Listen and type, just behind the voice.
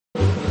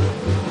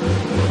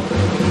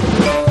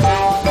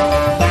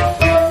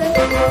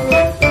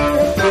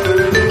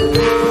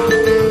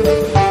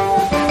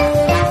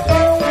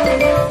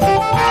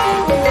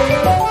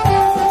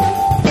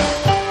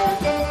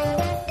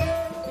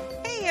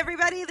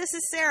this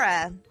is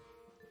Sarah.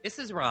 This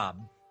is Rob.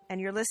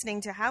 And you're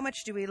listening to How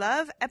Much Do We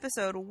Love,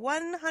 episode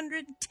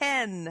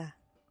 110.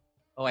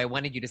 Oh, I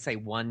wanted you to say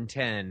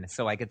 110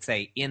 so I could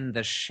say in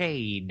the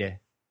shade.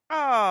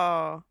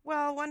 Oh,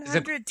 well,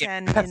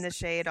 110 in the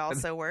shade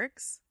also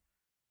works.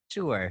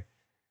 Sure.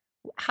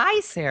 Hi,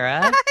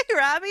 Sarah. Hi,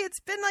 Robbie. It's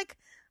been like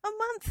a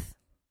month.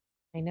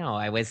 I know.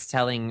 I was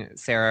telling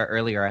Sarah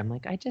earlier, I'm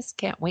like, I just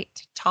can't wait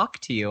to talk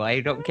to you. I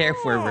don't care if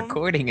we're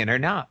recording it or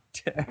not.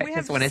 I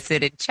just want to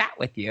sit and chat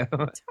with you.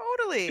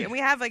 Totally. And we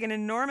have like an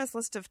enormous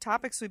list of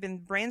topics we've been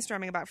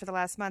brainstorming about for the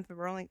last month, but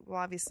we'll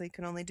obviously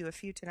can only do a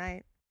few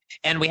tonight.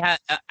 And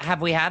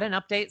have we had an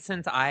update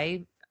since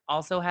I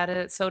also had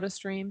a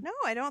SodaStream? No,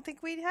 I don't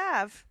think we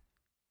have.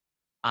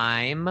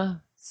 I'm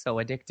so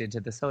addicted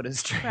to the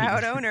SodaStream.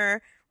 Proud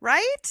owner,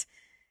 right?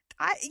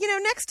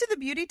 Next to the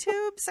beauty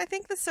tubes, I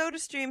think the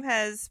SodaStream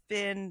has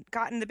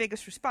gotten the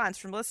biggest response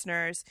from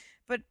listeners,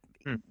 but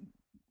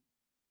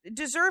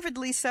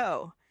deservedly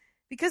so,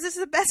 because it's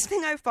the best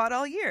thing I've bought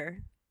all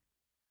year.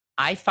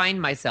 I find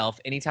myself,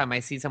 anytime I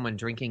see someone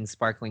drinking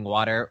sparkling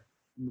water,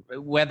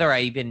 whether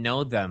I even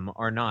know them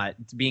or not,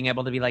 being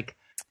able to be like,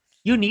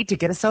 you need to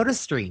get a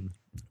SodaStream.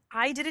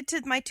 I did it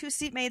to my two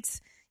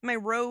seatmates, my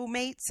row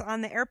mates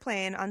on the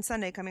airplane on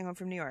Sunday coming home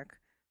from New York.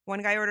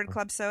 One guy ordered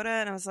club soda,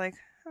 and I was like,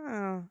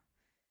 oh,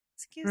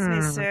 excuse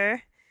me,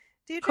 sir.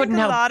 Do you drink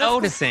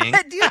noticing.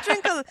 Do you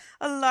drink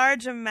a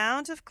large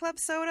amount of club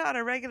soda on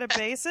a regular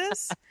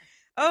basis?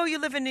 Oh, you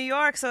live in New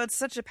York, so it's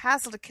such a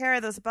hassle to carry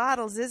those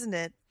bottles, isn't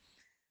it?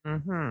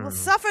 Mm-hmm. Well,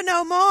 suffer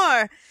no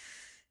more.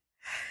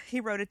 He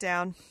wrote it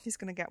down. He's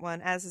going to get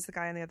one, as is the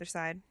guy on the other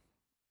side.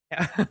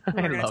 Yeah,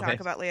 we're going to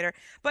talk about later.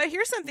 But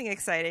here's something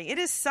exciting. It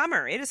is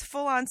summer. It is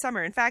full on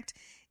summer. In fact,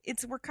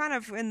 we're kind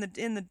of in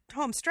the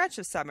home stretch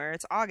of summer.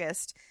 It's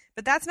August,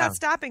 but that's not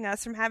stopping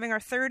us from having our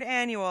third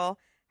annual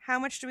How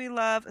Much Do We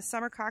Love a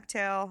Summer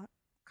Cocktail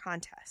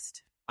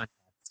contest.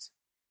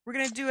 We're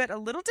going to do it a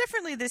little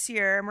differently this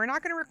year, and we're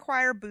not going to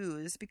require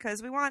booze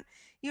because we want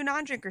you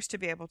non-drinkers to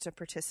be able to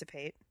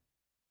participate.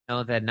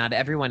 Know that not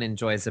everyone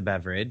enjoys a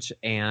beverage,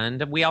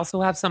 and we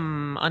also have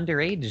some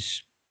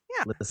underage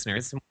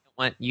listeners. We don't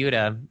want you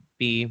to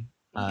be.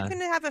 You can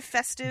have a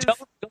festive. Don't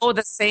go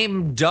the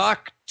same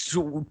dark,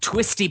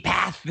 twisty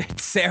path that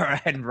Sarah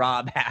and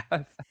Rob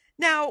have.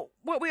 Now,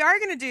 what we are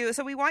going to do,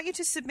 so we want you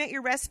to submit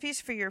your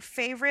recipes for your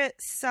favorite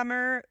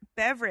summer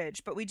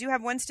beverage, but we do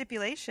have one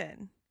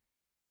stipulation.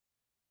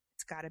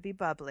 It's got to be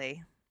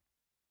bubbly.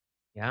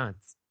 Yeah.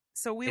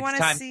 So we want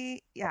to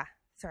see. Yeah.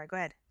 Sorry. Go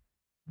ahead.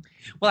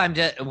 Well,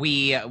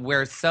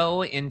 we're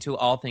so into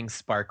all things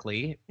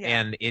sparkly,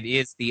 and it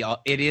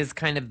is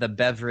kind of the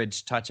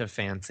beverage touch of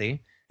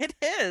fancy. It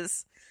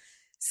is.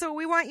 So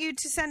we want you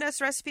to send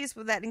us recipes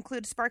that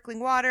include sparkling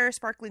water,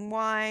 sparkling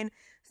wine,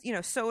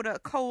 soda,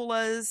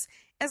 colas.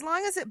 As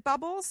long as it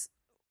bubbles,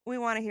 we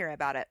want to hear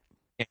about it.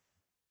 Yeah.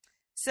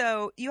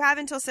 So you have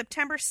until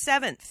September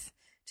 7th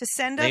to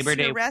send us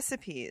your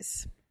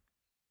recipes.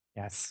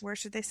 Yes. Where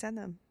should they send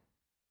them?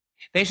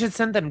 They should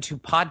send them to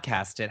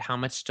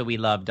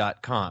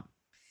podcast@howmuchdowelove.com.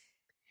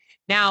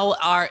 Now,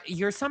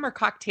 your summer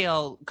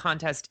cocktail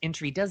contest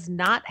entry does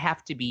not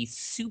have to be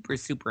super,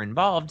 super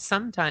involved.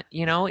 Sometimes,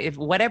 if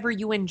whatever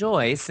you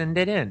enjoy, send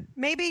it in.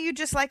 Maybe you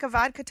just like a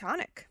vodka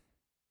tonic.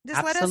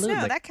 Just let us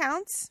know. That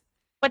counts.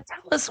 But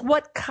tell us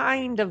what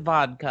kind of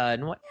vodka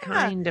and what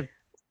kind of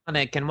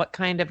tonic and what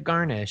kind of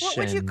garnish. What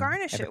would you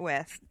garnish it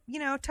with?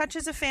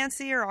 Touches of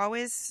fancy are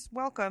always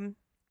welcome.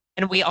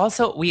 And we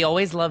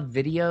always love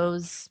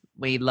videos.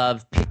 We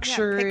love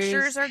pictures. Yeah,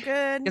 pictures are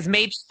good. Because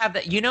maybe have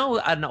that.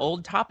 An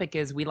old topic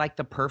is we like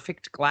the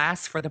perfect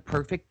glass for the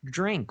perfect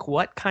drink.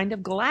 What kind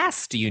of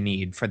glass do you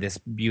need for this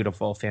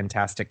beautiful,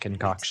 fantastic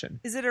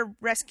concoction? Is it a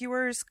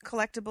Rescuer's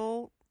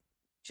collectible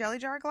jelly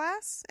jar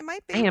glass? It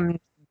might be. I am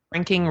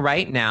drinking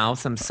right now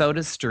some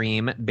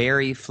SodaStream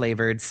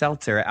berry-flavored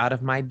seltzer out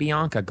of my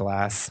Bianca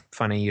glass.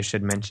 Funny you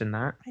should mention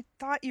that. I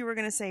thought you were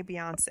going to say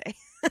Beyonce.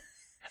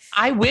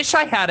 I wish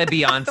I had a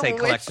Beyonce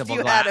collectible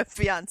you glass. Had a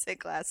Beyonce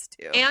glass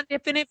too. And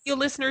if any of you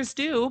listeners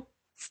do,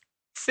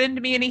 send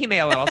me an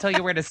email and I'll tell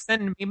you where to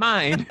send me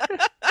mine.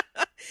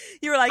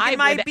 You were like,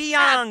 my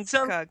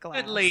Bianca glass.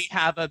 Absolutely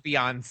have a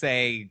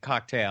Beyonce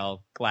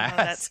cocktail glass. Oh,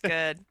 that's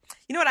good.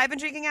 You know what I've been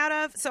drinking out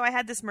of? So I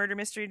had this murder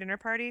mystery dinner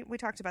party. We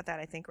talked about that,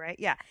 I think, right?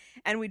 Yeah.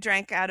 And we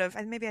drank out of,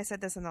 and maybe I said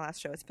this on the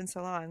last show. It's been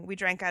so long. We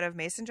drank out of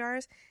mason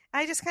jars.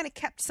 I just kind of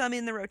kept some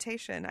in the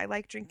rotation. I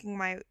like drinking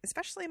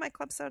especially my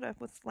club soda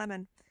with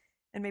lemon.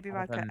 And maybe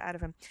vodka out of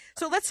him.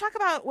 So let's talk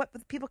about what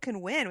people can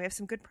win. We have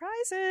some good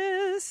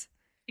prizes.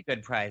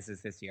 Good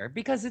prizes this year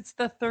because it's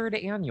the third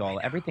annual.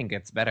 Everything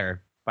gets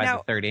better by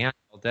the third annual,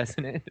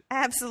 doesn't it?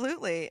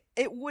 Absolutely.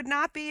 It would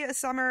not be a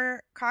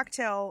summer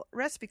cocktail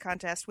recipe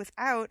contest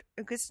without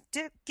a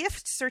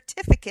gift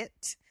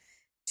certificate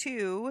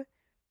to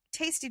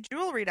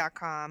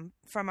tastyknowtastydjewelry.com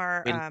from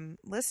our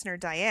listener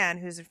Diane,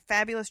 who's a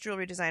fabulous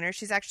jewelry designer.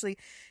 She's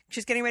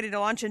getting ready to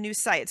launch a new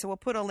site, so we'll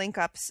put a link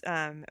up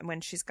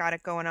when she's got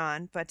it going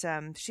on. But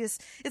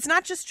it's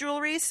not just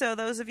jewelry. So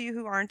those of you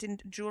who aren't in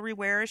jewelry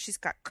wearers, she's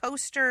got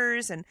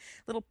coasters and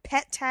little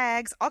pet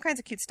tags, all kinds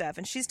of cute stuff.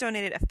 And she's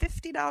donated a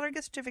 $50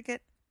 gift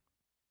certificate.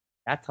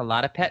 That's a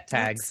lot of pet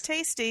tags. It's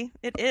tasty.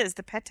 It is.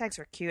 The pet tags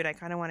are cute. I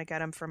kind of want to get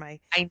them for my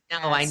I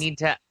know.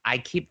 cats. I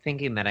keep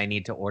thinking that I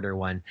need to order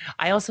one.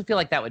 I also feel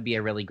like that would be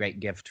a really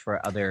great gift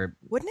for other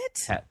Wouldn't it?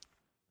 pet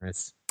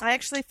owners. I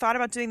actually thought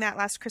about doing that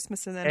last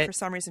Christmas and then for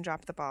some reason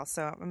dropped the ball.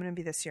 So I'm going to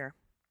be this year.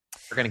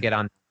 We're going to get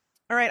on.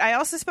 All right. I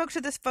also spoke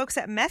to the folks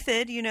at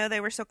Method. You know, they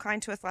were so kind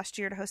to us last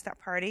year to host that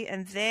party.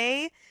 And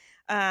they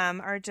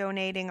are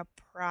donating a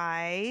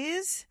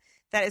prize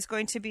that is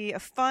going to be a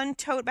fun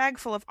tote bag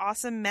full of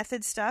awesome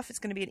Method stuff. It's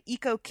going to be an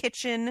Eco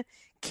Kitchen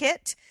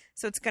kit.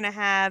 So it's going to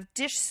have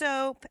dish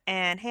soap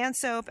and hand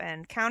soap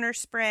and counter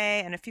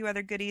spray and a few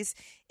other goodies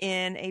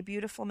in a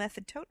beautiful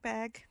Method tote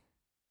bag.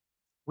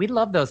 We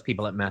love those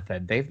people at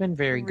Method. They've been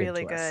very good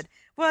Really to us. good.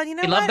 Well, you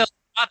know We what? love those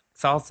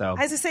products also. I was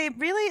going to say,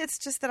 really, it's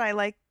just that I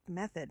like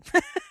Method.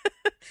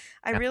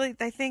 I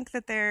think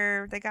that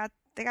they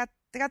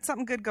got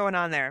something good going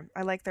on there.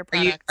 I like their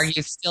products. Are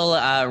you still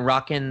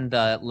rocking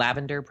the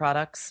lavender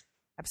products?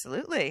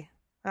 Absolutely.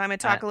 I'm going to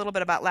talk a little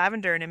bit about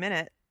lavender in a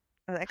minute.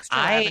 Extra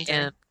I lavender.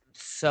 am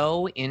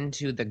so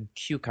into the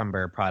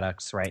cucumber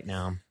products right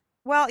now.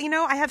 Well, you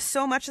know, I have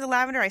so much of the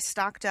lavender. I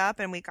stocked up,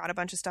 and we got a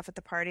bunch of stuff at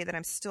the party that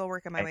I'm still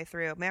working my way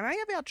through. Maybe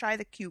I'll try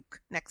the cuke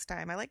next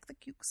time. I like the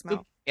cuke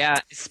smell. Yeah,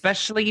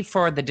 especially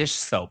for the dish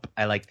soap.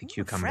 I like the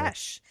cucumber.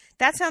 Fresh.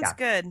 That sounds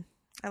good.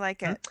 I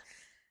like it.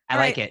 I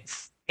like it.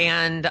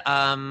 And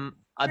Grand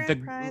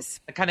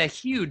the kind of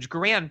huge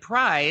grand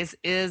prize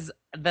is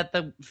that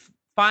the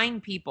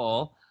fine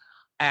people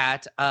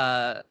at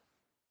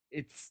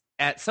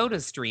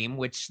SodaStream,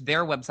 which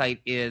their website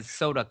is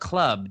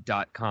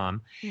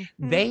sodaclub.com,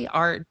 they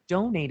are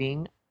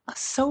donating a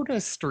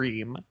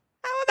SodaStream.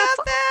 How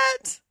about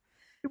that?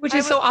 Which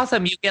is so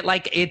awesome. You get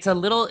it's a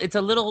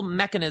little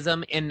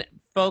mechanism, and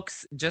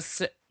folks,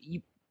 just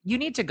you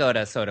need to go to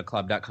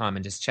sodaclub.com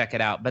and just check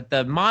it out. But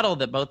the model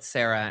that both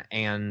Sarah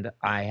and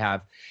I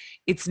have,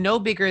 it's no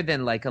bigger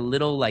than a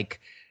little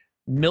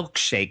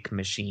milkshake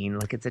machine.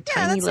 It's a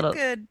tiny little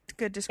good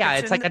description. Yeah,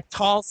 it's like a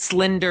tall,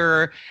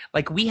 slender,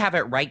 we have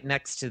it right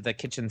next to the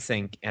kitchen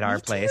sink at our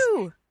place.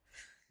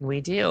 We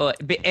do.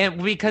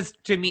 And because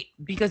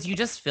you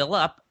just fill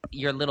up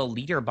your little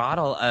liter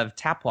bottle of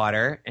tap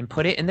water and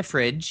put it in the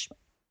fridge.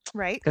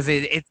 Right. Because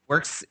it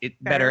works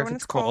better if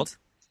it's cold.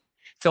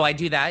 So I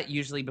do that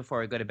usually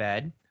before I go to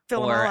bed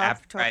or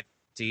after I've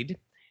emptied.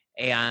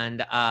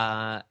 And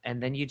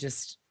then you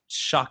just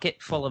shock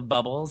it full of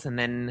bubbles and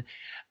then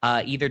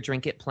either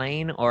drink it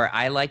plain, or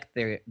I like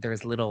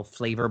there's little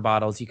flavor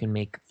bottles. You can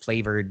make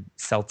flavored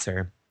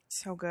seltzer.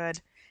 So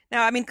good.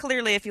 Now, I mean,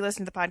 clearly, if you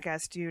listen to the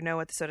podcast, you know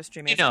what the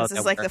SodaStream is. This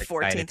is the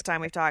 14th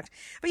time we've talked.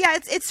 But yeah,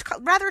 it's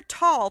rather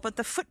tall, but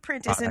the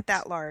footprint isn't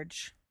that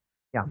large.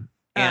 Yeah.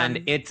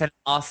 And it's an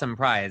awesome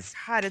prize.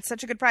 God, it's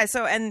such a good prize.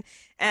 So, and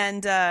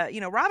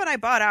Rob and I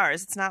bought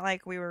ours. It's not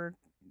like we were,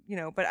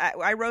 but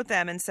I wrote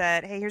them and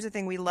said, hey, here's the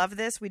thing. We love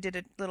this. We did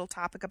a little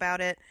topic about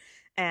it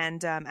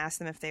and asked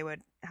them if they would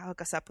hook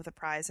us up with a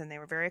prize, and they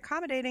were very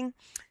accommodating.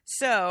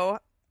 So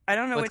I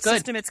don't know which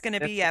system it's going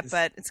to be yet,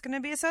 but it's going to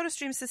be a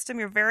SodaStream system,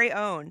 your very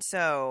own.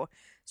 So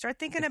start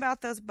thinking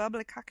about those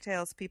bubbly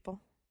cocktails,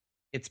 people.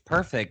 It's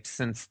perfect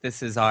since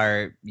this is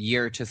our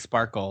year to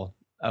sparkle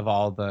of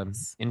all the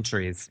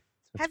entries.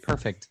 So it's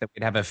perfect that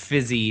we'd have a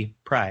fizzy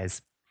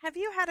prize. Have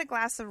you had a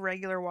glass of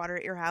regular water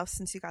at your house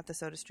since you got the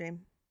SodaStream?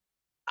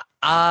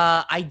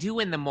 I do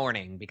in the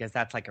morning because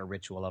that's a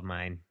ritual of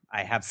mine.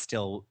 I have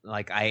still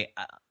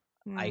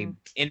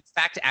in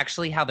fact,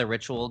 actually how the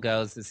ritual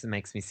goes, this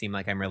makes me seem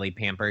like I'm really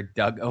pampered.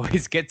 Doug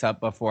always gets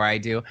up before I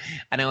do,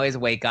 and I always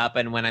wake up,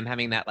 and when I'm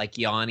having that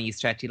yawny,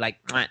 stretchy,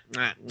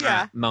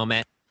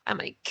 moment, I'm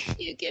like, can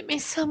you give me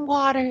some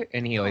water?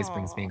 And he always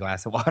brings me a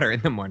glass of water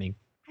in the morning.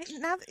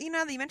 Now that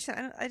you mention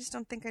it, I just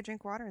don't think I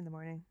drink water in the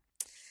morning.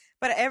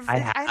 But it's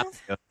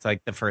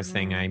the first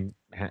thing I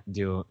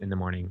do in the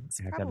morning.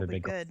 I have to have a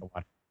big glass of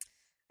water.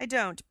 I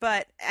don't,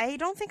 but I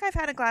don't think I've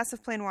had a glass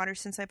of plain water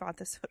since I bought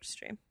the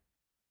SodaStream.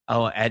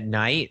 Oh, at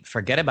night?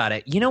 Forget about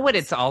it. You know what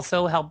it's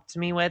also helped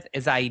me with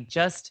is I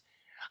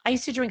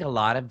used to drink a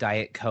lot of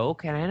Diet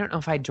Coke, and I don't know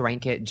if I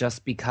drank it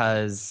just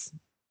because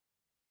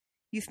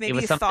you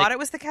thought it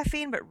was the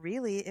caffeine, but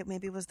really it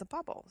maybe was the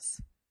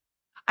bubbles.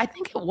 I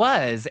think it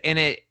was, and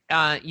it,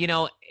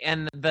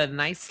 and the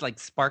nice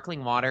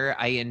sparkling water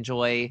I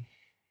enjoy.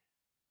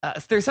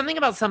 There's something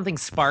about something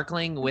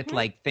sparkling with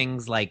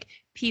things like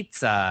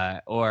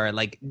pizza or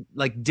like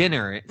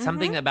dinner.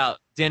 Something about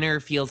dinner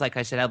feels like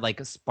I should have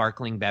a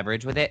sparkling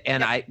beverage with it,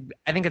 and I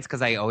think it's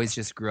because I always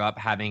just grew up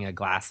having a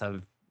glass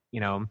of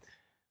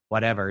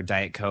whatever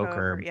Diet Coke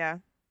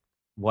or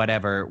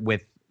whatever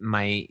with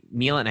my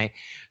meal at night.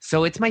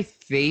 So it's my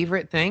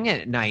favorite thing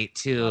at night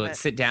to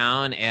sit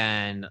down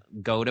and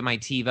go to my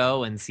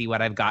TiVo and see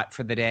what I've got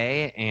for the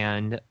day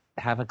and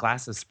have a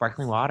glass of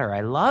sparkling water.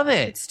 I love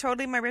it. It's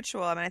totally my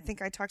ritual. I mean, I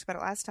think I talked about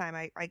it last time.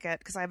 I get,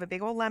 because I have a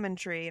big old lemon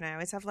tree and I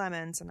always have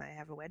lemons and I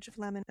have a wedge of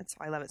lemon.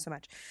 I love it so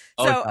much.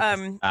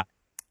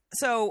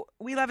 So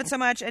we love it so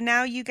much, and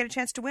now you get a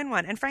chance to win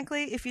one. And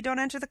frankly, if you don't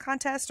enter the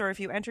contest, or if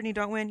you enter and you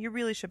don't win, you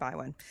really should buy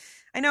one.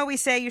 I know we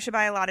say you should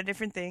buy a lot of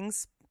different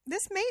things.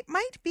 This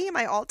might be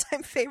my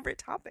all-time favorite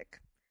topic.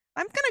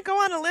 I'm going to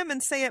go on a limb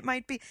and say it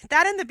might be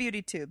that and the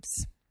beauty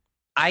tubes.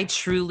 I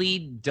truly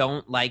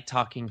don't like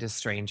talking to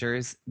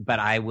strangers, but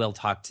I will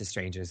talk to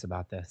strangers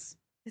about this.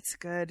 It's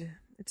good.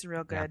 It's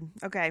real good.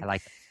 Yeah, okay. I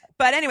like it.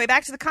 But anyway,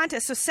 back to the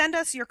contest. So send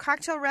us your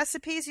cocktail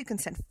recipes. You can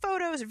send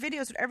photos or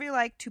videos, whatever you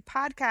like, to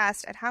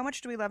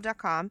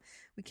podcast@howmuchdowelove.com.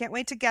 We can't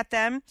wait to get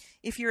them.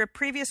 If you're a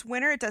previous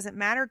winner, it doesn't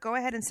matter. Go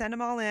ahead and send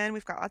them all in.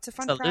 We've got lots of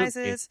fun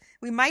prizes.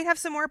 We might have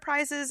some more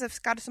prizes.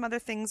 I've got some other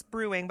things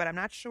brewing, but I'm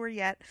not sure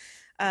yet.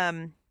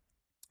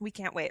 We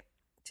can't wait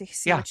to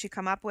see what you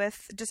come up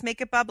with. Just make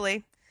it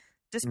bubbly.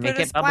 Just put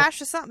a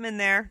splash of something in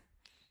there.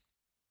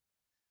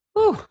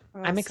 Ooh,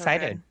 I'm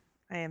excited. Good.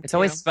 I am. It's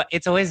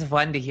always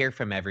fun to hear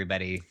from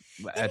everybody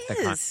at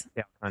the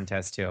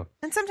contest too.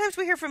 And sometimes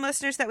we hear from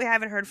listeners that we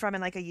haven't heard from in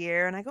like a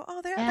year, and I go,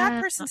 "Oh,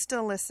 that person's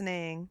still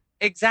listening."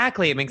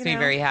 Exactly, it makes me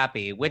very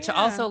happy. Which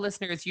also,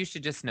 listeners, you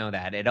should just know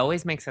that it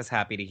always makes us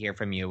happy to hear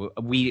from you.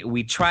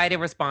 We try to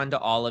respond to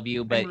all of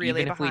you, but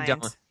really even if we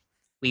don't,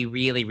 we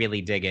really,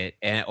 really dig it.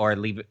 Or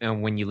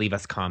when you leave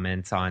us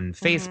comments on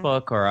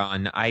Facebook or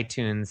on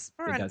iTunes,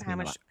 it does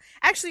mean a lot.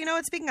 Actually, you know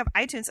what? Speaking of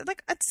iTunes,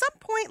 like at some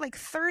point, like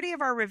 30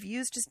 of our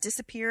reviews just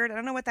disappeared. I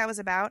don't know what that was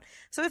about.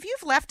 So if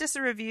you've left us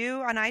a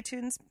review on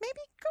iTunes, maybe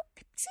go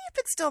see if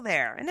it's still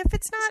there. And if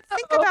it's not,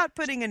 think about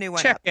putting a new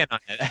one up. Check in on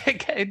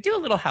it. Do a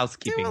little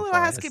housekeeping.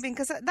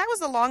 Because that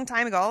was a long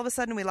time ago. All of a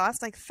sudden, we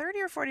lost like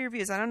 30 or 40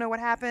 reviews. I don't know what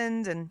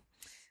happened, and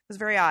it was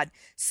very odd.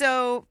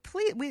 So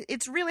please,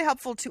 it's really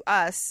helpful to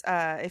us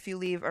if you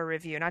leave a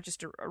review. Not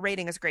just a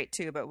rating is great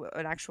too, but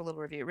an actual little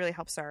review. It really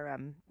helps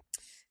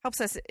helps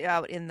us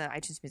out in the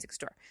iTunes Music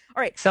Store.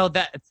 All right. So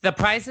the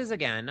prizes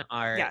again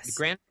are the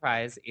grand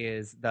prize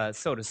is the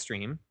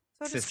SodaStream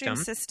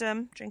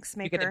system, drinks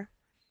maker.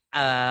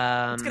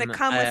 It's going to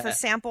come with a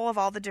sample of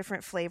all the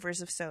different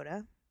flavors of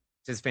soda.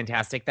 Which is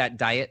fantastic. That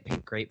diet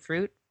pink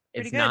grapefruit,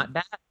 it's not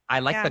bad. I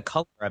like the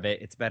color of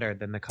it. It's better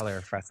than the color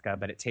of Fresca,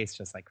 but it tastes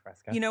just like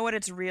Fresca. You know what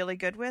it's really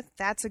good with?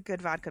 That's a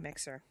good vodka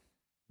mixer.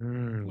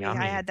 Yummy.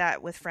 I had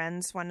that with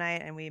friends one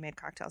night, and we made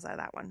cocktails out of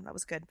that one. That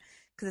was good.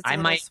 It's I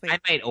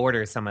might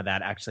order some of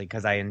that actually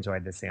because I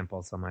enjoyed the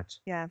sample so much.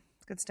 Yeah,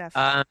 good stuff.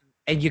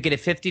 And you get a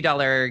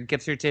 $50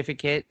 gift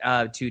certificate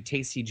to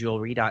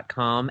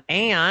tastyjewelry.com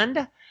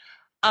and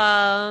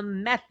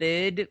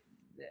Method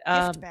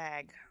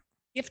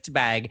gift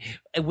bag,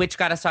 which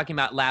got us talking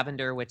about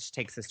lavender, which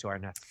takes us to our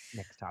next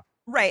topic.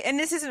 Right, and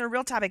this isn't a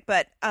real topic,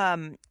 but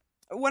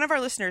one of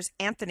our listeners,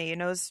 Anthony,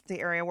 knows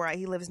the area where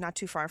he lives not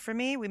too far from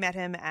me. We met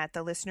him at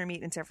the listener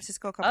meet in San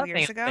Francisco a couple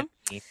years ago.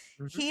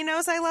 Mm-hmm. He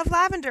knows I love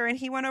lavender, and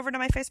he went over to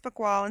my Facebook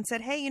wall and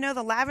said, "Hey,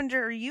 the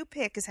lavender you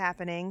pick is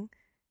happening." I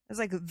was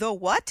like, "The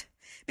what?"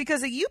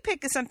 Because a you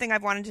pick is something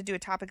I've wanted to do a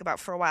topic about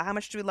for a while. How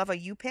much do we love a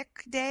you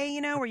pick day,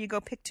 where you go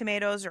pick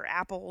tomatoes or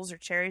apples or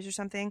cherries or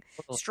something,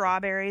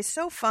 strawberries.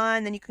 So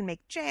fun. Then you can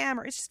make jam,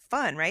 or it's just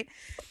fun, right?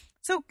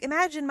 So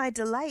imagine my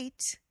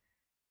delight.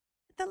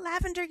 The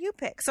lavender you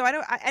pick. So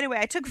anyway,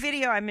 I took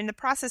video. I'm in the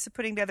process of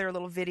putting together a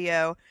little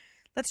video.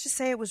 Let's just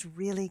say it was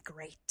really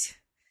great.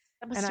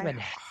 That must have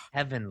been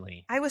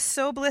heavenly. I was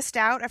so blissed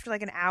out after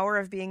like an hour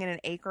of being in an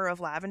acre of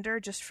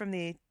lavender just from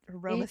the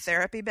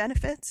aromatherapy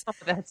benefits. Oh,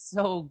 that's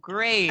so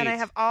great. And I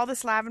have all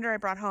this lavender I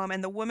brought home,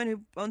 and the woman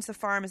who owns the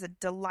farm is a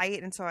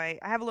delight. And so I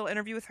have a little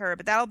interview with her,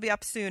 but that'll be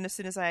up soon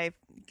as I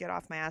get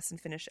off my ass and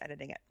finish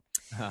editing it.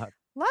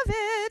 Love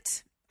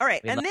it. All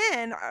right, and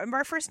then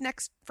our first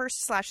next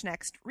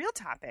real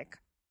topic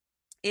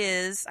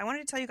is I wanted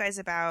to tell you guys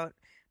about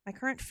my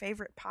current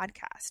favorite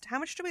podcast. How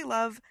much do we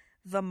love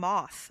the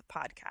Moth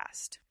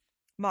podcast?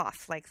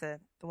 Moth, like the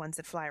ones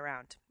that fly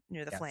around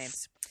near the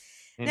flames.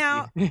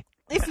 Now,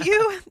 if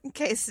you, in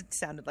case it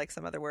sounded like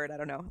some other word, I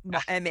don't know,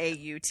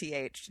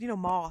 M-A-U-T-H,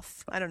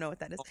 moth. I don't know what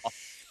that is.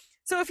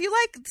 So if you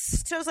like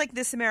shows like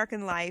This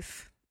American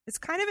Life, it's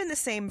kind of in the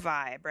same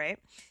vibe, right?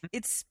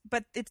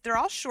 They're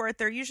all short.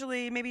 They're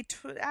usually maybe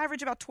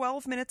average about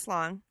 12 minutes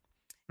long.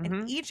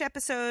 And each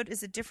episode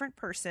is a different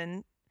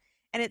person.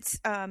 And it's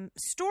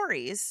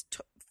stories,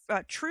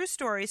 true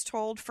stories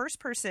told first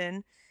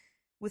person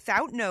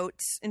without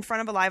notes in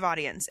front of a live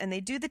audience. And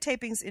they do the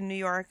tapings in New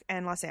York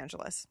and Los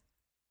Angeles.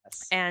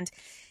 Yes. And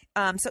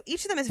so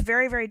each of them is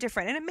very, very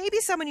different. And it may be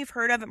someone you've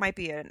heard of. It might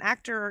be an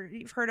actor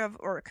you've heard of,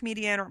 or a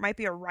comedian, or it might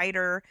be a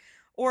writer.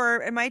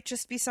 Or it might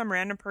just be some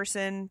random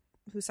person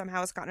who somehow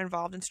has gotten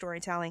involved in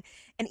storytelling.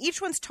 And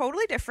each one's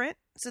totally different.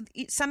 So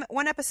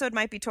one episode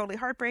might be totally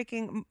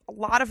heartbreaking. A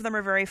lot of them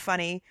are very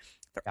funny.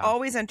 They're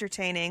always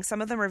entertaining.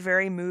 Some of them are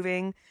very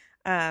moving.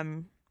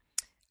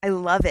 I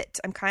love it.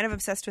 I'm kind of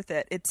obsessed with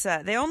it. It's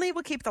they only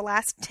will keep the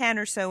last 10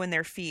 or so in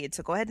their feed.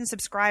 So go ahead and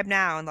subscribe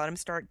now and let them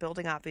start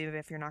building up, even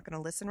if you're not going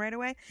to listen right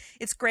away.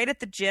 It's great at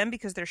the gym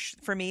because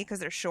for me, because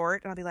they're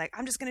short. And I'll be like,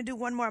 I'm just going to do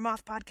one more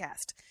Moth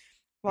podcast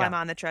while I'm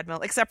on the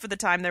treadmill. Except for the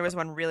time there was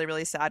one really,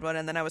 really sad one.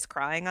 And then I was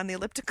crying on the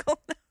elliptical.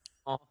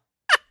 Oh.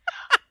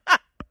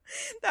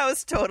 That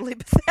was totally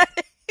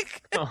pathetic.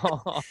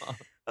 Oh.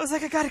 I was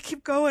like, I got to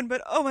keep going.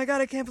 But oh my God,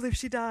 I can't believe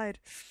she died.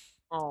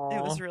 Oh.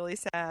 It was really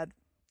sad.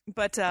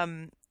 But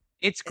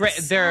it's great.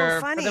 It's They're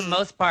so funny. for the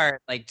most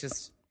part like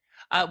just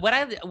what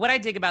I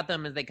dig about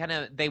them is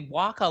they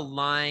walk a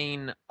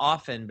line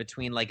often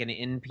between like an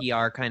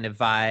NPR kind of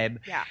vibe,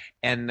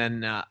 and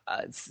then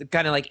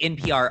kind of like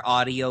NPR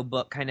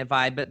audiobook kind of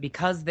vibe. But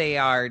because they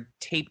are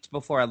taped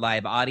before a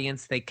live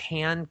audience, they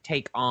can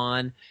take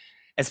on,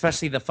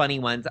 especially the funny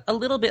ones, a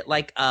little bit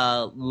like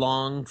a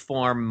long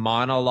form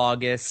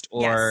monologuist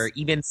or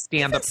even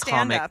stand up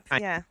comic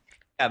kind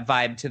of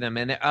vibe to them,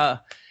 and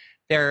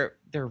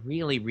they're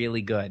really,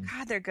 really good.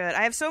 God, they're good.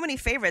 I have so many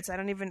favorites. I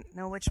don't even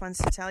know which ones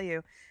to tell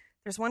you.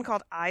 There's one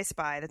called I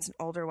Spy. That's an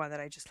older one that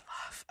I just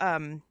love.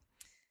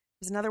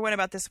 There's another one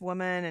about this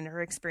woman and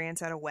her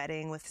experience at a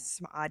wedding with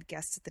some odd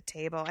guests at the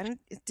table.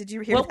 Did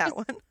you hear that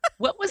one?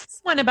 What was the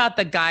one about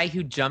the guy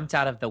who jumped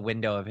out of the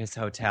window of his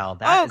hotel?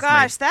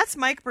 That's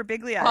Mike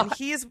Birbiglia. And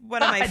he is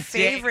one of my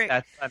favorite.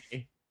 That's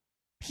funny.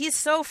 He's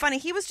so funny.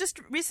 He was just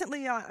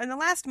recently in the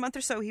last month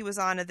or so. He was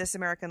on This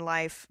American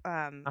Life,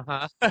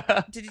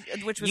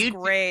 which was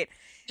great.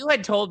 You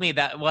had told me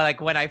that, well,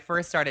 like when I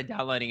first started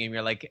downloading him,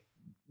 you're like,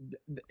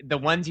 the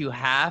ones you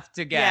have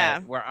to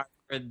get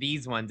are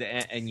these ones,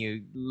 and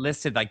you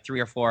listed like 3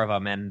 or 4 of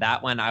them, and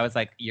that one I was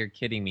like, you're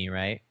kidding me,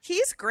 right?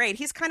 He's great.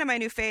 He's kind of my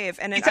new fave,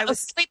 and I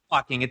was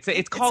sleepwalking.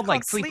 It's called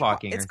like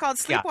Sleepwalking. It's called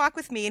Sleepwalk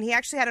with Me, and he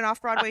actually had an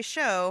off-Broadway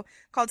show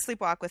called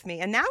Sleepwalk with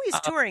Me, and now he's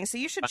touring, so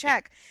you should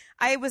check.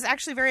 I was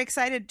actually very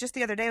excited just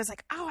the other day. I was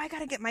like, oh, I got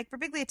to get Mike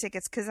Birbiglia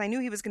tickets because I knew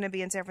he was going to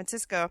be in San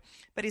Francisco,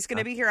 but he's going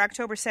to be here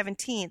October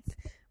 17th,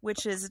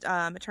 which is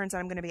it turns out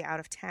I'm going to be out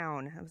of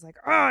town. I was like,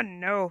 oh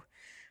no.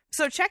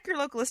 So check your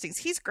local listings.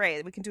 He's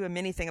great. We can do a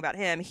mini thing about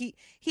him. He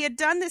had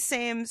done the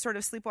same sort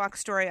of sleepwalk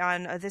story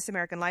on This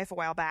American Life a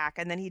while back,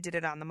 and then he did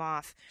it on The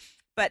Moth.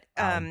 But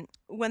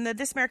when the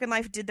This American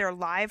Life did their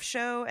live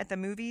show at the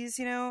movies,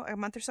 a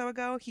month or so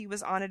ago, he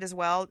was on it as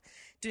well,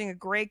 doing a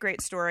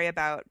great story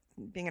about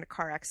being in a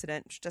car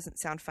accident, which doesn't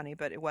sound funny,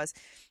 but it was.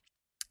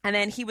 And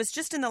then he was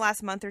just in the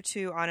last month or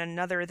two on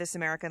another This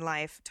American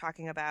Life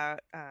talking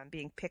about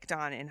being picked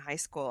on in high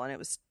school, and it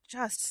was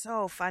just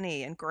so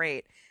funny and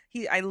great.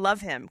 I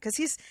love him because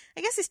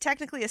I guess he's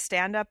technically a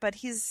stand-up, but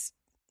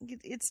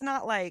it's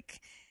not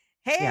like,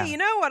 hey, you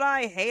know what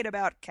I hate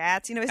about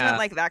cats? He's not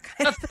like that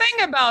kind of thing. The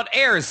thing about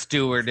air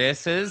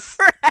stewardesses.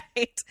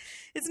 Right.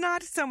 It's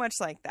not so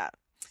much like that.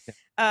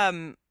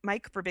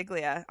 Mike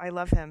Birbiglia, I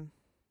love him.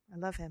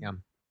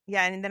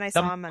 Yeah, and then I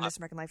saw him on This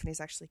American Life, and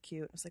he's actually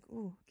cute. I was like,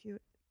 ooh,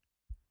 cute.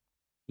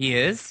 He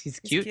is?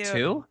 He's cute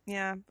too?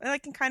 Yeah. I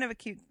like in kind of a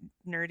cute,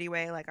 nerdy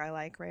way like I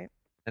like, right?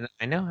 And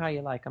I know how you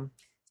like him.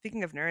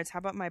 Speaking of nerds, how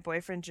about my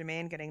boyfriend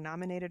Jermaine getting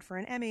nominated for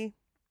an Emmy?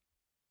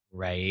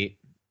 Right.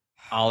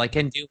 All I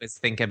can do is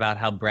think about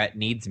how Brett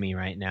needs me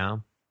right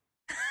now.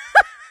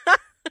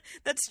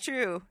 That's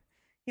true.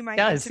 He might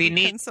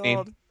need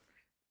consoled.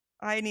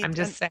 Me. I'm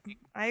just saying.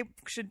 I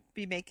should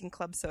be making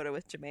club soda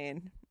with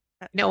Jermaine.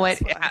 You know what?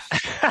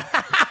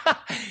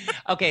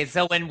 Okay,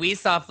 so when we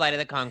saw Flight of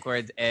the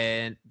Conchords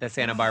in the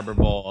Santa Barbara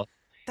Bowl,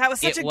 that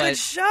was such a good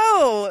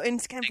show in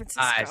San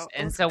Francisco. Gosh.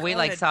 And so we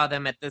saw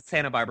them at the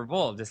Santa Barbara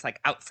Bowl, just like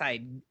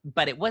outside,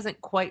 but it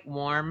wasn't quite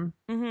warm.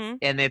 Mm-hmm.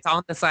 And it's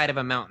on the side of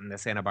a mountain, the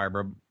Santa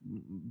Barbara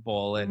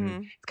Bowl,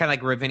 and it's kind of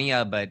like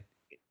Ravinia, but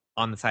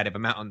on the side of a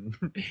mountain.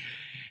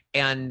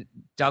 And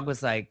Doug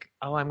was like,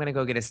 "Oh, I'm gonna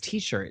go get his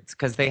T-shirts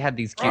because they had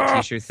these cute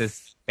T-shirts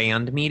this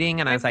band meeting."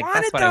 And I was like,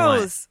 "That's what I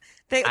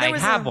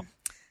want."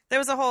 There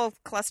was a whole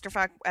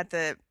clusterfuck at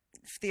the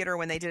theater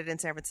when they did it in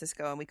San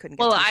Francisco, and we couldn't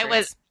get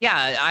T-shirts.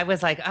 I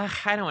was like,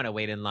 I don't want to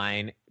wait in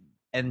line.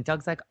 And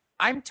Doug's like,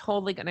 "I'm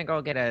totally gonna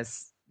go get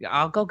us.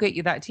 I'll go get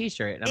you that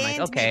T-shirt." And I'm like,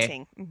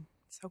 "Okay."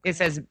 So it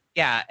says,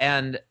 "Yeah,"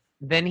 and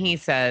then he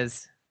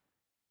says,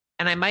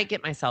 "And I might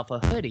get myself a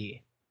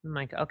hoodie." I'm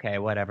like, "Okay,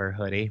 whatever,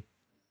 hoodie."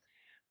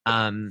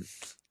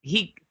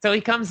 He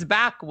comes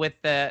back with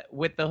the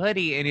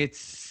hoodie, and it's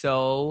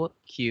so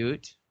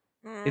cute.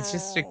 It's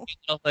just a cute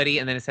little hoodie,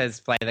 and then it says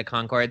 "Flight of the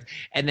Conchords,"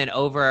 and then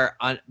over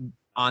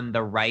on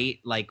the right,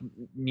 like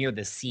near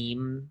the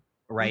seam,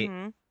 right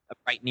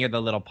near the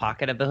little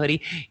pocket of the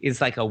hoodie, is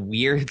like a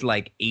weird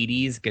like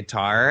 80s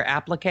guitar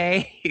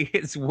applique.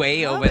 It's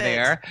way over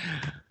there.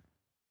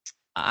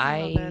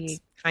 I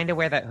kind of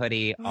wear that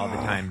hoodie all the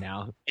time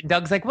now. And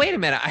Doug's like, "Wait a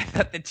minute, I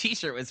thought the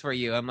T-shirt was for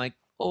you." I'm like,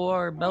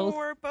 Or both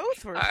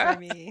were for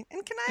me.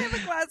 And can I have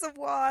a glass of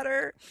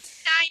water?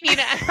 I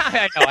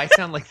know, I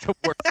sound like the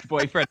worst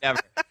boyfriend ever.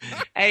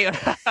 Anyway,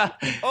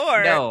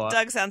 or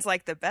Doug sounds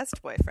like the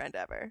best boyfriend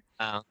ever.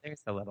 Oh,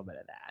 there's a little bit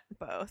of that.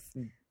 Both.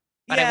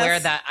 But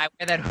Yes. I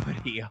wear that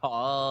hoodie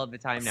all the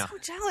time now. So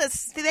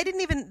jealous. They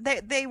didn't even.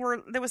 They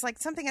were. There was like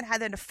something that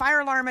had. A fire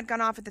alarm had gone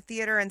off at the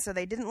theater, and so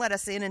they didn't let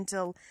us in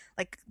until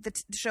like the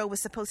show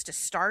was supposed to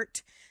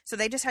start. So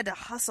they just had to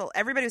hustle.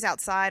 Everybody was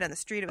outside on the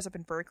street. It was up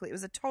in Berkeley. It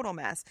was a total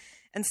mess.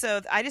 And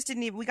so I just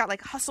didn't even. We got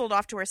like hustled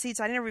off to our seats.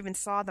 I never even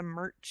saw the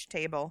merch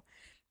table.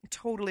 I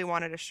totally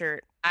wanted a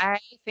shirt. I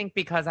think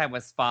because I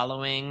was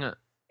following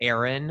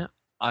Aaron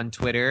on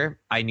Twitter,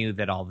 I knew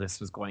that all this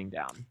was going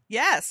down.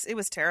 Yes, it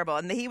was terrible,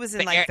 and he was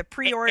in like the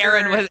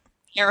pre-order.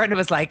 Aaron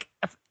was like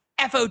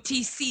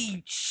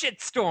FOTC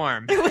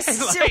shitstorm. It was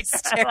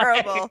just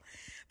terrible.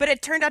 But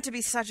it turned out to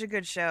be such a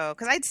good show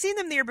because I'd seen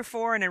them the year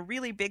before in a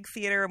really big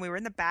theater, and we were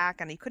in the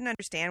back, and you couldn't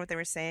understand what they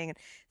were saying. And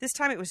this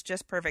time it was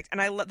just perfect.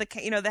 And I love they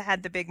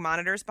had the big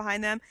monitors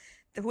behind them.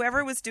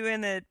 Whoever was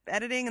doing the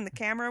editing and the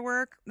camera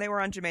work, they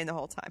were on Jermaine the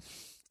whole time.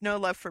 No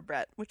love for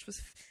Brett, which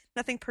was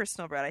nothing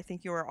personal, Brett. I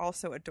think you are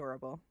also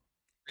adorable.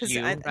 Because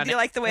I do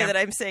like the way that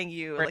I'm saying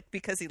you, like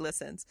because he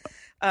listens.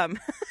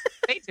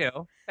 They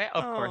do.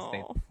 Of course they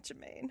do.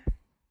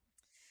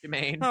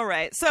 Jermaine. All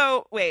right.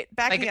 So wait,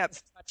 backing up.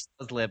 Touch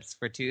those lips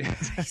for 2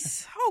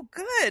 So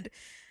good.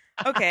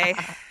 Okay.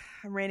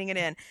 I'm reining it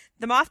in.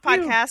 The Moth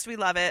Podcast, we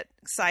love it.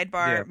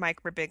 Sidebar,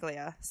 Mike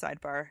Birbiglia.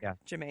 Sidebar,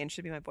 Jermaine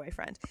should be my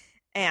boyfriend.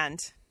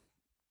 And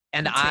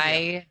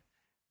I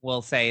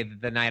will say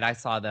the night I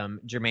saw them,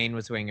 Jermaine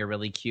was wearing a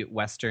really cute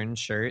Western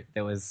shirt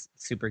that was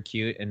super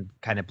cute and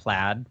kind of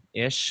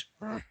plaid-ish.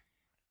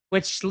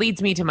 Which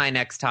leads me to my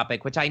next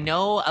topic, which I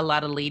know a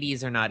lot of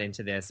ladies are not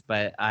into this,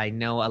 but I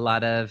know a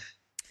lot of...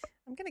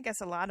 I'm going to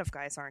guess a lot of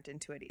guys aren't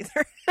into it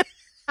either.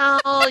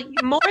 Oh,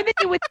 more than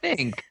you would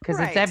think,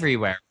 because it's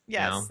everywhere.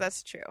 Yes,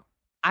 that's true.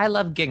 I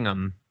love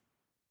gingham.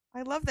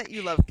 I love that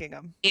you love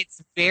gingham.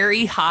 It's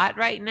very hot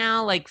right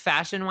now, like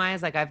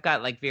fashion-wise. Like I've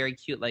got like very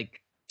cute,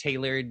 like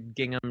tailored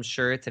gingham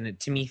shirts, and it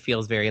to me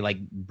feels very like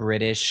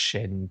British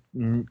and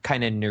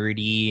kind of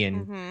nerdy,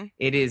 and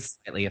it is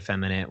slightly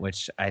effeminate,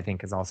 which I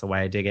think is also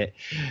why I dig it.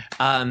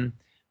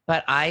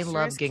 But I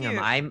love gingham.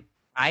 Cute.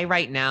 I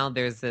right now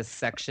there's this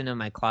section of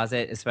my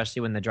closet,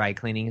 especially when the dry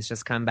cleaning has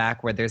just come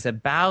back, where there's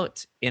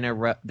about in a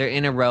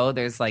row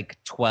there's like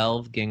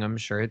 12 gingham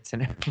shirts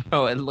in a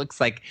row. It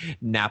looks like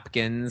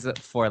napkins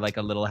for like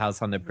a Little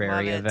House on the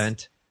Prairie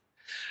event.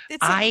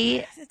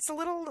 I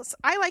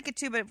like it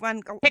too, but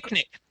when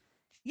picnic.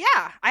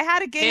 Yeah, I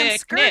had a gingham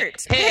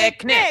skirt.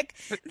 Picnic.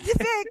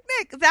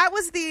 That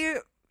was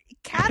the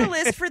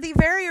catalyst for the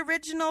very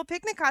original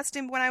picnic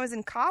costume when I was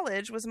in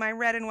college. Was my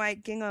red and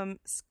white gingham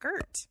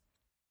skirt.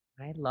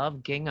 I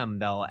love gingham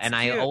though, and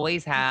I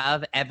always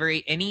have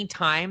any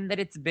time that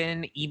it's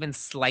been even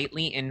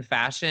slightly in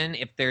fashion.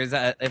 If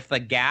the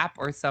Gap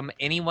or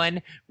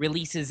anyone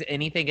releases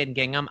anything in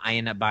gingham, I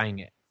end up buying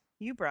it.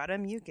 You brought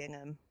him, you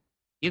gingham.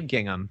 You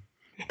gingham.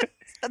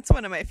 That's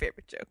one of my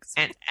favorite jokes.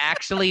 And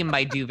actually,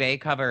 my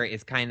duvet cover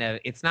is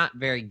it's not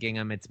very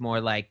gingham. It's more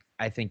like,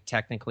 I think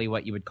technically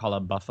what you would call a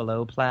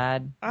buffalo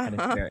plaid. And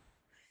it's very,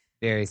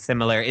 very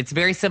similar. It's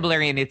very similar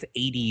in its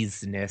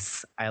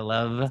 80s-ness. I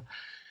like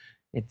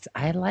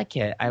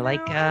it. I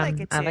like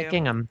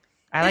gingham.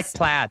 I like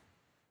plaid.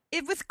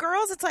 With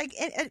girls, it's like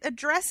a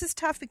dress is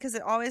tough because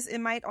it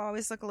might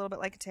always look a little bit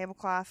like a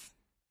tablecloth.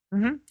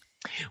 Mm-hmm.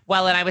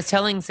 Well, and I was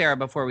telling Sarah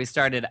before we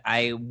started,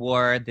 I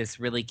wore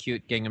this really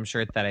cute gingham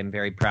shirt that I'm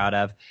very proud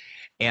of,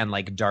 and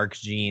like dark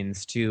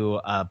jeans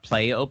to a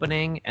play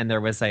opening, and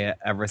there was a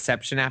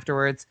reception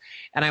afterwards,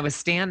 and I was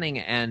standing,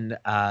 and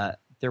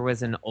there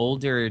was an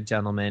older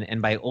gentleman,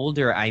 and by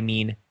older I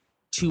mean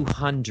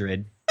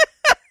 200.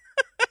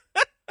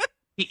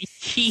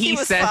 He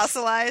was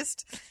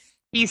fossilized.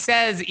 He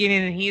says,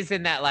 and he's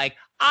in that like,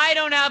 I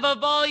don't have a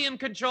volume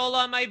control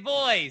on my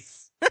voice.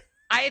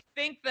 I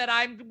think that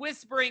I'm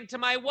whispering to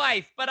my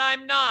wife, but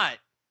I'm not.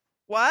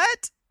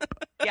 What?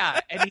 Yeah,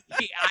 and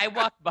I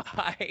walk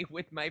by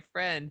with my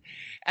friend,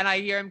 and I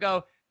hear him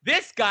go,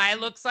 this guy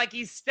looks like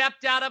he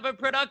stepped out of a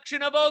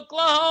production of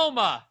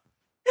Oklahoma.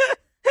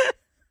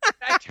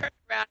 I turn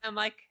around, I'm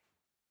like,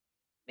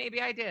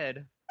 maybe I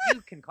did.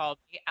 You can call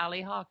me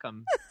Allie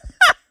Hawcom.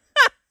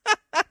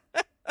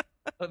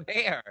 So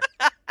there.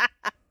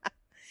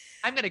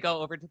 I'm going to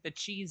go over to the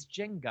Cheese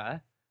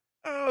Jenga.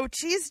 Oh,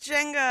 Cheese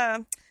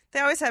Jenga. They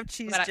always have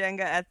Cheese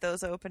Jenga at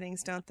those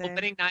openings, don't they?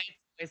 Opening nights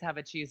always have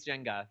a Cheese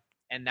Jenga.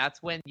 And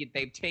that's when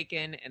they've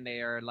taken and they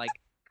are like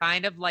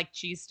kind of like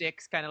cheese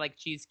sticks, kind of like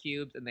cheese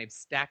cubes, and they've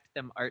stacked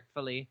them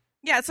artfully.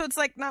 Yeah, so it's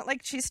like not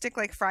like cheese stick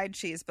like fried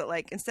cheese, but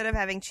like instead of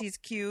having cheese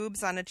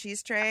cubes on a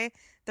cheese tray,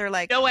 they're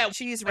like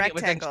cheese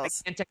rectangles. It was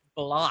a gigantic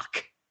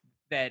block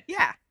that,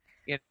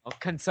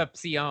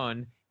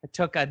 Concepcion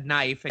took a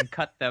knife and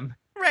cut them.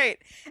 Right.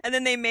 And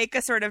then they make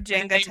a sort of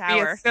Jenga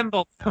tower.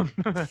 Reassemble them.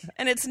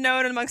 And it's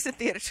known amongst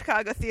the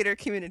Chicago theater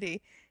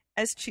community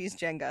as Cheese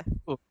Jenga.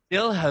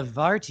 Bill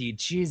Havarti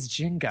Cheese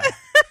Jenga.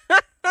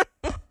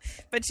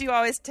 But you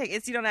always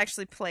you don't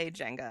actually play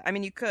Jenga. I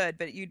mean, you could,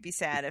 but you'd be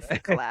sad if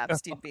it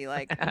collapsed. You'd be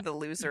like the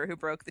loser who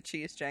broke the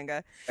Cheese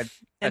Jenga.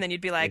 And then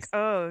you'd be like,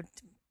 I'm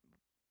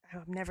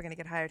never going to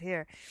get hired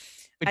here.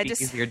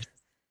 Easier to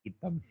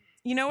eat them.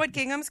 You know what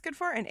gingham's good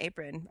for? An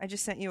apron. I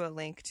just sent you a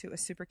link to a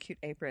super cute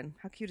apron.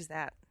 How cute is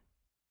that?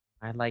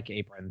 I like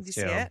aprons Did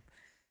too. you see it?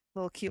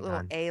 Little cute Hold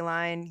little on.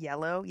 A-line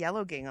yellow.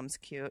 Yellow gingham's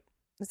cute.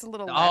 It's a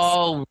little less.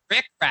 Oh,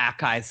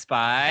 Rick-Rack, I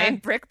spy.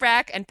 And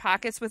bric-brac and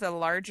pockets with a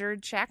larger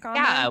check on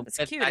Yeah, them. It's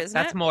cute, isn't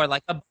that's it? more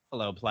like a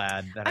buffalo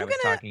plaid that I was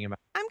talking about.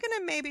 I'm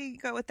gonna maybe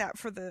go with that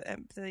for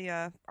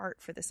the art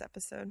for this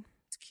episode.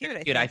 It's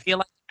cute. Dude, I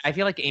think. I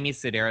feel like Amy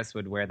Sedaris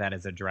would wear that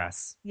as a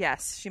dress.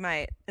 Yes, she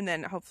might, and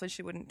then hopefully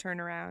she wouldn't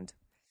turn around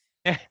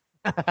Right.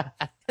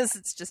 because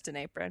it's just an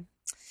apron.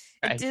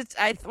 It did.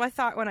 I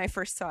thought when I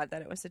first saw it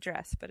that it was a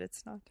dress, but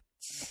it's not.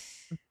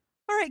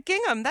 All right,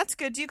 gingham. That's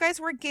good. Do you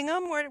guys wear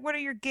gingham? What are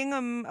your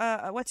gingham?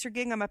 What's your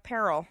gingham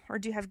apparel, or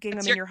do you have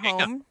gingham in your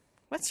home?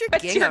 What's your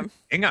gingham?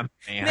 Gingham,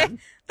 man.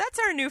 That's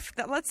our new.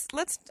 Let's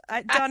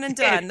done and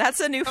done.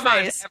 That's a new Come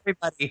phrase.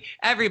 on,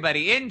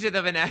 everybody, into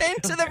the vernacular.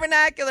 Into the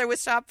vernacular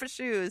with Shop for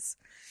Shoes.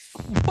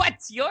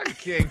 What's your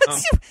gingham?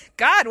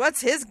 God,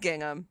 what's his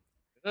gingham?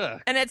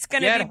 Ugh. And it's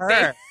gonna Get be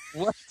her.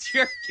 What's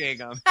your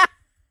gingham?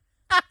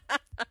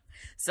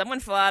 Someone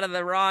got out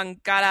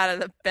of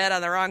the bed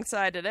on the wrong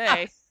side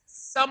today.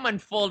 Someone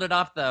folded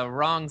off the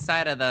wrong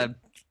side of the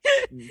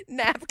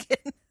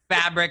Napkin.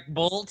 fabric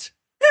bolt.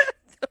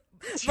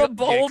 The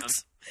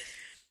bolt.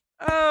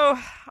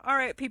 Oh, all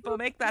right, people,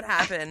 make that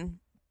happen.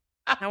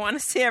 I want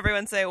to see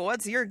everyone say,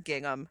 "What's your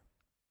gingham?"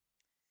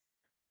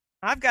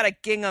 I've got a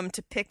gingham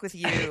to pick with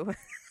you.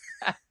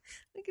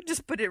 You could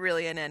just put it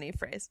really in any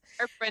phrase.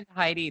 Our friend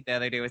Heidi the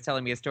other day was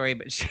telling me a story,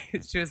 but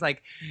she was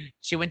like,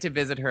 she went to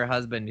visit her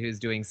husband who's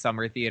doing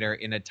summer theater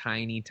in a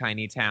tiny,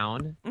 tiny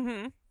town.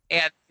 Mm-hmm.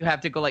 And you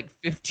have to go like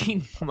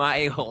 15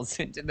 miles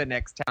into the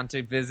next town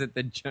to visit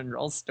the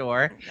general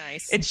store.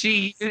 Nice. And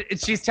she's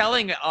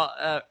telling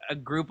a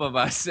group of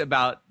us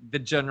about the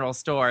general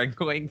store and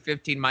going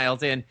 15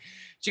 miles in.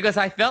 She goes,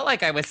 I felt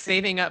like I was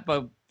saving up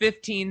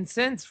 15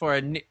 cents for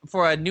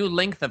a new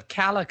length of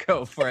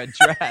calico for a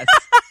dress.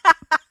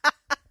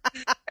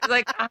 I was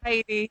like,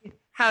 Heidi,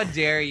 how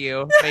dare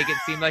you make it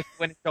seem like you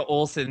went to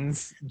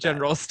Olson's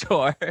general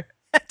store.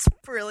 That's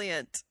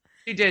brilliant.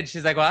 She did.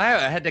 She's like, well,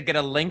 I had to get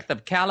a length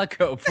of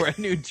calico for a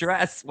new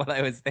dress while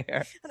I was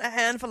there. And a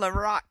handful of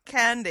rock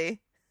candy.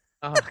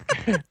 Oh,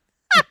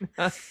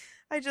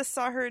 I just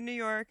saw her in New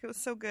York. It was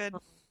so good.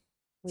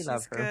 we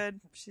love her. She's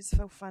good. She's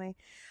so funny.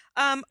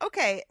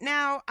 Okay,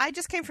 now I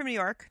just came from New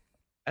York,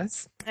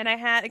 Yes. and I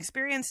had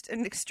experienced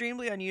an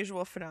extremely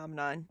unusual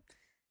phenomenon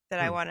that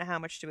I want to How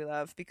Much Do We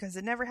Love, because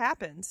it never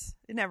happens.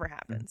 It never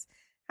happens.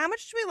 How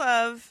much do we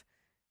love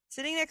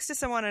sitting next to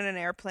someone on an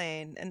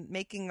airplane and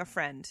making a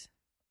friend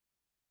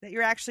that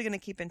you're actually going to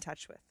keep in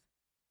touch with?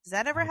 Does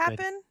that ever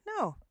happen?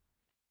 No.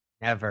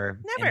 Never.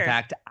 Never. In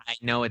fact, I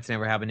know it's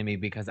never happened to me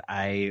because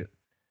I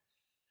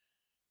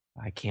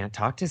can't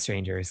talk to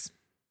strangers.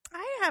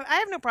 I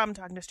have no problem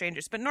talking to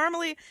strangers, but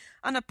normally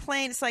on a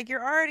plane, it's like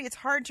it's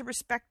hard to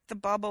respect the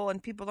bubble,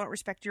 and people don't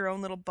respect your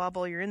own little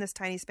bubble. You're in this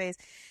tiny space.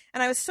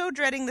 And I was so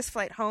dreading this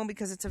flight home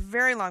because it's a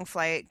very long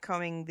flight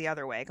coming the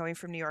other way, going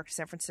from New York to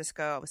San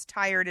Francisco. I was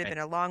tired. It had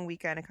been a long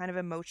weekend and kind of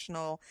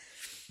emotional.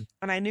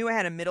 And I knew I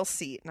had a middle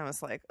seat, and I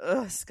was like,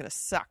 ugh, this is going to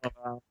suck.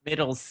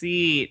 Middle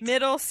seat.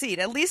 Middle seat.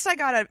 At least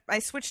I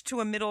switched to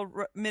a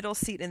middle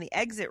seat in the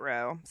exit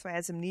row, so I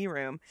had some knee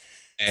room.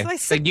 Okay.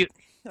 So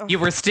you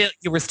were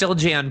still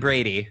Jan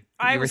Brady.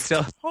 You were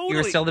still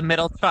the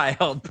middle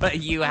child,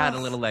 but you had a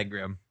little leg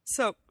room.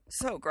 So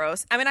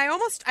gross. I mean, I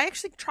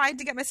actually tried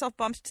to get myself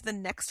bumped to the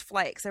next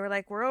flight because they were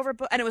like, we're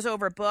overbooked, and it was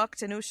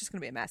overbooked, and it was just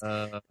gonna be a mess.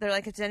 They're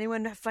like, does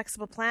anyone have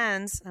flexible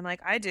plans? I'm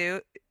like, I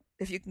do.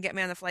 If you can get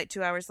me on the flight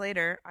 2 hours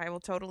later, I will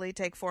totally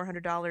take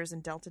 $400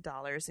 in Delta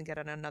dollars and get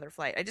on another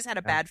flight. I just had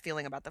a bad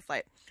feeling about the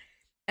flight,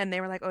 and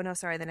they were like, oh no,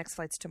 sorry, the next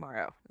flight's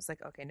tomorrow. I was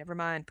like, okay, never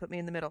mind. Put me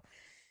in the middle.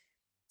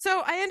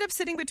 So I end up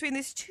sitting between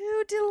these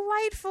two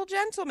delightful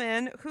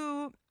gentlemen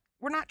who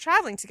were not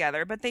traveling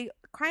together, but they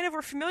kind of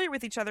were familiar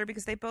with each other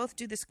because they both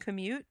do this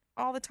commute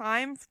all the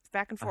time,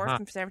 back and forth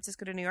from San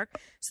Francisco to New York.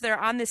 So they're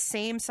on this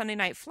same Sunday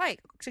night flight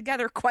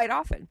together quite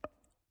often.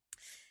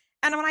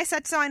 And when I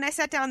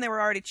sat down, they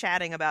were already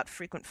chatting about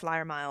frequent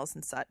flyer miles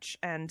and such.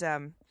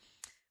 And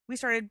we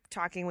started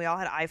talking. We all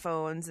had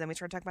iPhones, and then we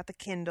started talking about the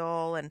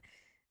Kindle. And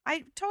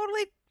I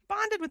totally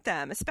bonded with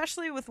them,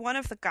 especially with one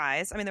of the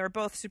guys. I mean, they were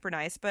both super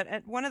nice, but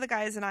one of the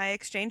guys and I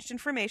exchanged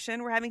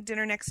information. We're having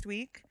dinner next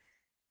week.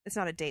 It's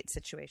not a date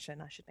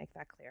situation. I should make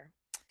that clear.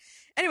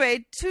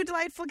 Anyway, two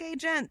delightful gay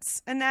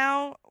gents, and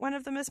now one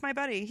of them is my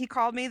buddy. He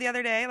called me the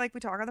other day, like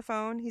we talk on the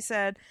phone. He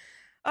said,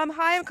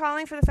 hi, I'm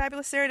calling for the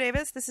fabulous Sarah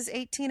Davis. This is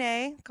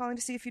 18A, calling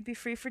to see if you'd be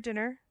free for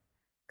dinner.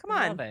 Come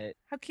on. Love it.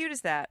 How cute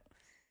is that?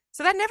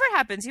 So that never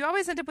happens. You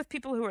always end up with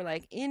people who are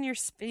like in your,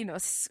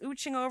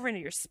 scooching over into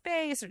your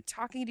space or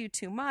talking to you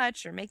too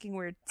much or making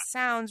weird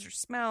sounds or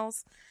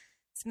smells.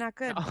 It's not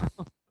good.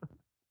 Oh.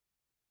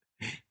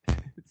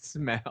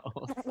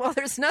 Smell. Well,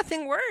 there's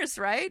nothing worse,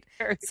 right?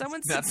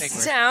 Someone sits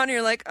worse. down,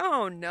 you're like,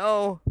 oh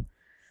no.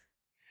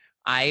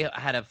 I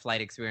had a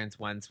flight experience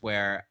once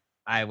where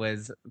I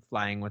was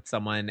flying with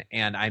someone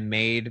and I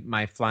made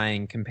my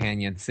flying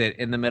companion sit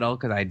in the middle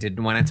because I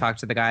didn't want to talk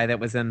to the guy that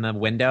was in the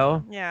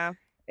window. Yeah.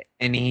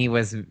 And he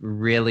was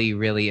really,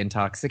 really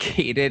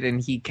intoxicated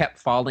and he kept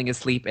falling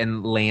asleep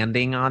and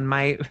landing on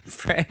my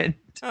friend.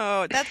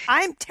 Oh,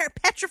 I'm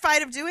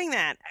petrified of doing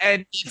that.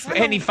 And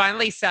he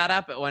finally sat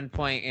up at one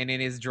point and in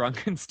his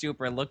drunken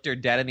stupor looked her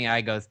dead in the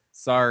eye, goes,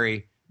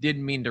 "Sorry,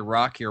 didn't mean to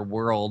rock your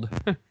world."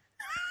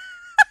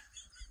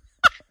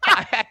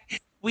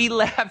 We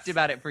laughed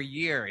about it for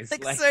years.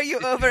 Like, so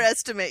you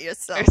overestimate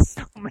yourself. There's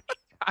so many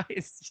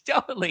guys,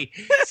 totally.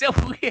 So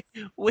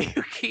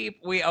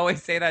we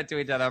always say that to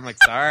each other. I'm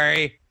like,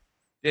 "Sorry,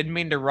 didn't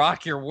mean to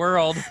rock your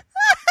world."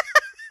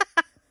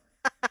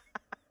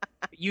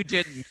 You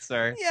didn't,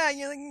 sir. Yeah,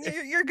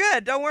 you're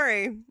good. Don't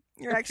worry.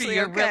 You're actually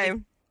okay.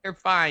 You're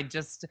fine.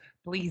 Just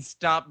please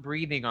stop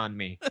breathing on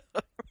me.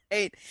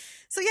 Right.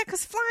 So yeah,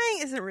 because flying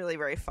isn't really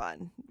very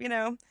fun,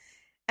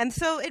 And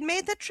so it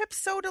made the trip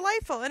so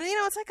delightful. And,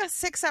 it's like a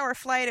 6-hour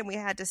flight, and we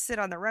had to sit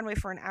on the runway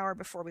for an hour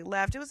before we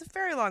left. It was a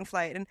very long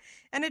flight, and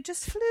it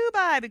just flew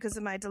by because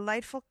of my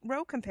delightful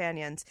row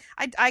companions.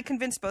 I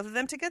convinced both of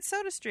them to get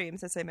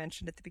SodaStreams, as I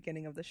mentioned at the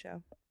beginning of the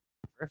show.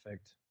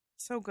 Perfect.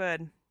 So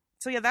good.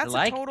 So, yeah, that's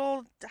a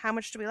total how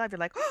much do we love? You're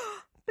like, oh,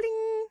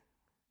 bling,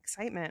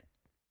 excitement.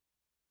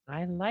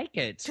 I like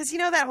it. Because,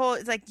 that whole,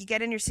 it's like you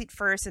get in your seat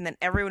first, and then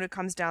everyone who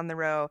comes down the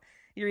row,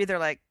 you're either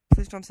like,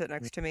 please don't sit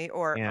next to me,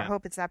 or I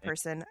hope it's that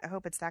person. I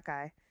hope it's that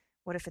guy.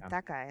 What if it's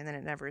that guy? And then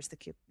it never is the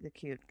cute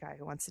guy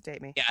who wants to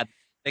date me. Yeah,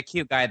 the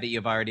cute guy that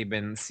you've already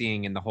been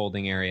seeing in the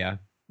holding area.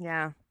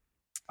 Yeah.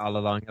 All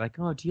along. You're like,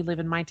 "Oh, do you live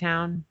in my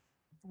town?"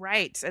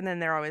 Right. And then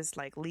they're always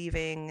like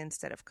leaving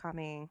instead of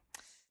coming.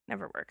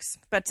 Never works.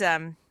 But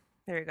there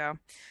you go.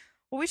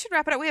 Well, we should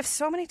wrap it up. We have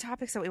so many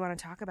topics that we want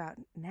to talk about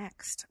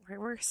next.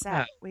 We're set.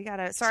 Yeah. We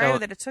gotta. Sorry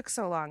that it took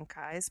so long,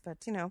 guys, but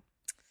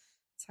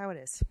it's how it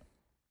is.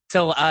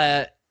 So,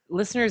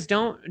 listeners,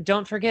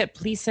 don't forget.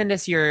 Please send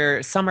us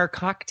your summer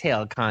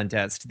cocktail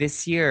contest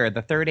this year,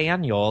 the 3rd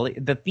annual.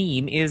 The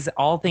theme is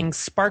all things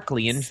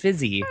sparkly and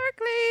fizzy.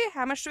 Sparkly.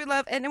 How much do we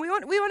love? And we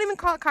won't even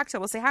call it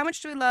cocktail. We'll say how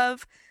much do we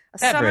love a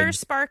summer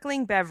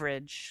sparkling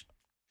beverage.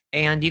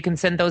 And you can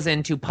send those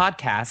into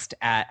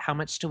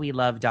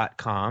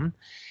podcast@howmuchdowelove.com.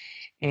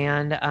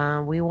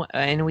 And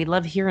we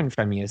love hearing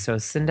from you. So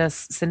send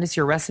us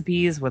your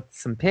recipes with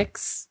some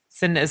pics.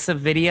 Send us a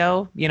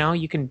video.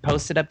 You can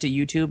post it up to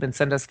YouTube and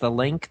send us the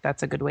link.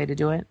 That's a good way to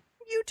do it.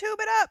 YouTube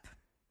it up.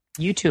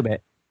 YouTube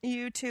it.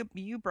 YouTube.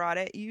 You brought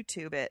it.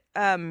 YouTube it.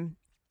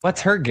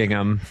 What's her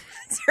gingham?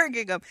 It's her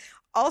gingham.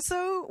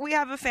 Also, we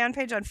have a fan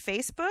page on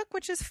Facebook,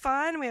 which is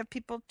fun. We have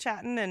people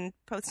chatting and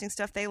posting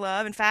stuff they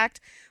love. In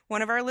fact,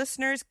 one of our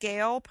listeners,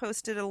 Gail,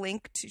 posted a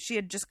link to. She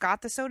had just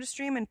got the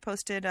SodaStream and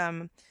posted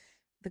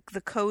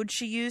the code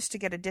she used to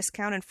get a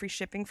discount and free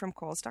shipping from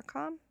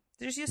Kohl's.com.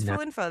 There's useful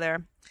info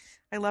there.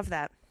 I love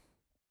that.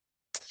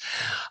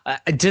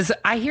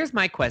 Here's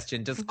my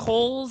question. Does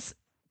Kohl's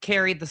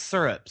carry the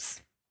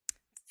syrups?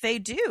 They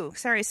do.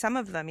 Sorry, some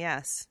of them,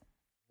 yes.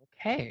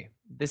 Okay.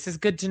 This is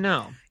good to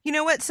know. You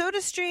know what?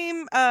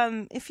 SodaStream,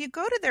 if you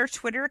go to their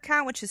Twitter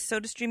account, which is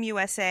SodaStream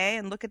USA,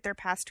 and look at their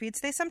past tweets,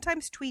 they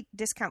sometimes tweet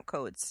discount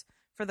codes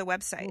for the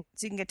website.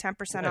 So you can get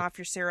 10% off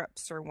your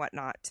syrups or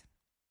whatnot.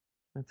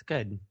 That's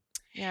good.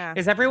 Yeah.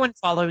 Is everyone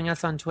following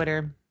us on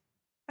Twitter?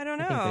 I don't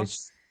know. If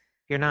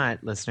you're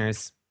not,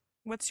 listeners.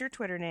 What's your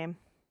Twitter name?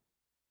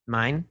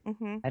 Mine?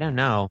 Mm-hmm. I don't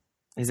know.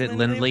 Is it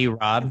Lindley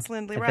Rob? It's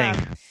Lindley Rob.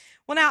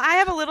 Well, now I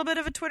have a little bit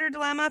of a Twitter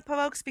dilemma,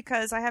 folks,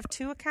 because I have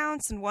 2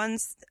 accounts, and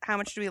one's How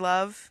Much Do We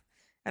Love,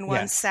 and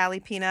one's Sally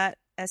Peanut,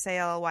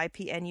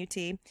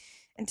 SALYPNUT.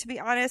 And to be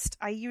honest,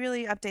 I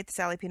really update the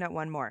Sally Peanut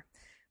one more.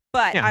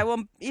 But I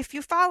will, if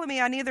you follow me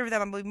on either of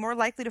them, I'll be more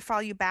likely to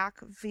follow you back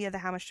via the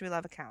How Much Do We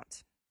Love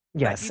account.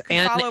 Yes,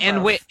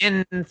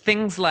 and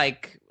things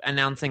like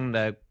announcing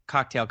the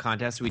cocktail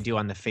contest we do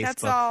on the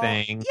Facebook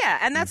thing. Yeah,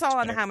 and that's all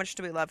on the How Much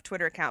Do We Love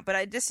Twitter account.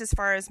 But just as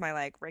far as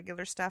my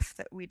regular stuff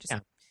that we just,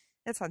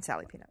 it's on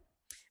Sally Peanut.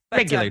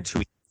 But,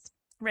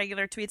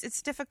 regular tweets.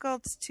 It's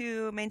difficult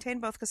to maintain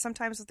both because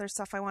sometimes there's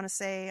stuff I want to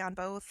say on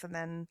both, and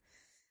then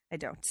I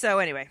don't. So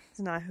anyway,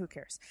 who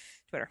cares?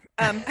 Twitter.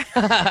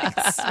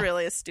 It's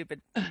really a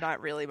stupid,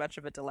 not really much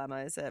of a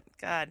dilemma, is it?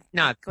 God,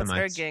 not so what's much.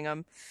 their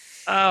gingham?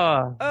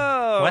 Oh,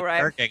 what's right.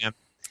 her gingham?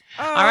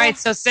 Oh. All right,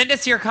 so send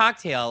us your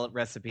cocktail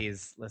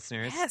recipes,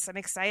 listeners. Yes, I'm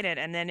excited.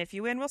 And then if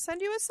you win, we'll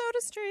send you a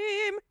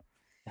SodaStream.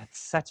 That's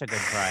such a good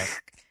prize.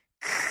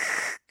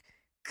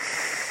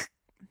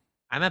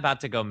 I'm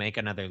about to go make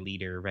another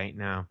liter right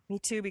now. Me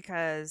too,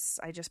 because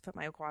I just put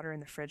my water in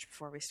the fridge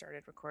before we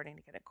started recording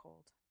to get it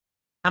cold.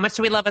 How much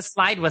do we love a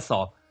slide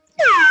whistle?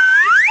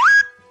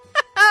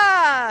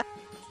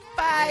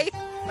 Bye.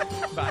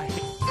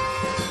 Bye.